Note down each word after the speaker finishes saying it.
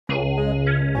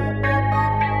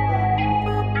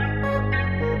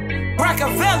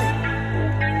Machiavelli.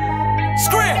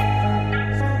 Script.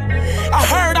 I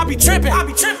heard I be trippin',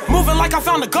 moving like I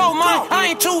found a gold mine.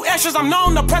 I ain't two extras, I'm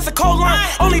known to press a cold line.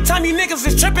 Only time you niggas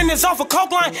is trippin' is off a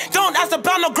coke line. Don't ask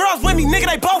about no girls with me,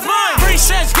 nigga, they both mine. Free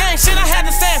stretch gang, shit, I had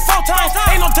to say it 4 times.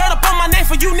 Ain't no dirt up on my name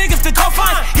for you niggas to go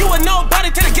find. You a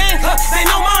nobody to the game, they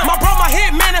know mine. My bro, my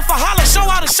hit man, if I holler, show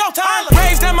out a showtime.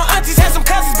 Raised at my aunties, had some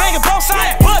cousins banging both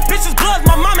sides. Blood, bitches, blood,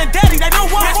 my mom and daddy, they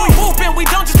know why. Bitch, we whoopin', we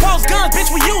don't just post guns,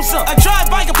 bitch, we use them. A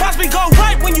drive-by can possibly go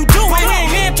right when you do it. We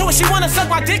ain't into it, she wanna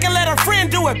suck my dick and let her friend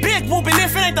do it. Big whooping,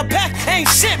 if it ain't the pack, ain't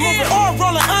shit moving. Or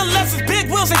rolling unless it's big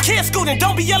wheels and kids scooting.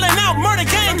 Don't be yelling out, murder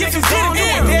gang, get you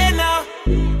dead now.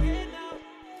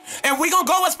 And we gon'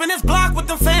 go and spin this block with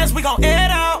them fans, we gon' air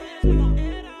it out.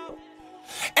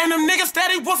 And them niggas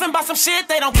steady woofing about some shit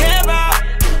they don't care about.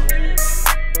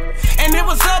 And it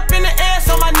was up in the air,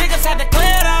 so my niggas had to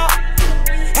clear it out.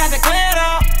 Had to clear it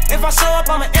out. If I show up,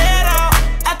 I'ma air it out.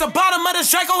 At the bottom of this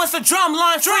Draco, it's a drum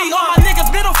line. Free all my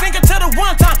niggas, middle finger to the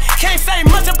one time. Can't say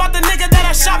much about the nigga that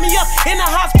shot me up in the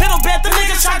hospital bed. The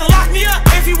niggas tried to lock me up.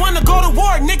 If you wanna go to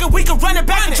war, nigga, we can run it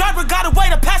back. The driver got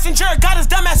away, the passenger got his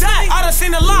dumb ass out. I done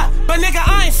seen a lot, but nigga,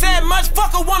 I ain't said much.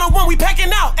 Fuck a one-on-one, we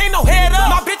packing out, ain't no head up.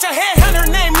 My bitch a headhunter,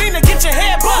 name Nina, get your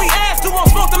head butt. We asked who won't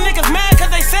smoke, them niggas mad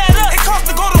cause they said us. It cost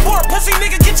to go to war, pussy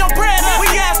nigga, get your bread up.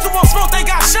 We asked who won't smoke, they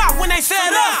got shot when they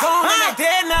said us. They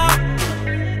dead now.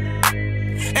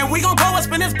 And we gon' go and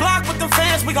spin this block with them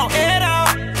fans, we gon' air it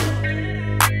out.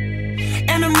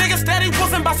 And them niggas steady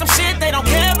woofing about some shit they don't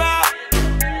care about.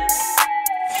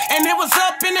 And it was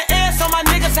up in the air, so my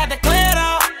niggas had to clear it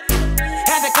out.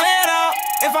 Had to clear it out.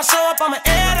 If I show up, I'ma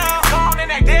air it out. Gone and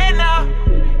they dead now.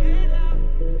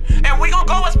 And we gon'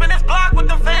 go and spin this block with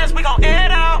them fans, we gon' air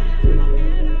it out.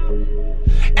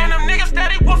 And them niggas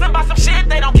steady woofing about some shit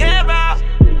they don't care about.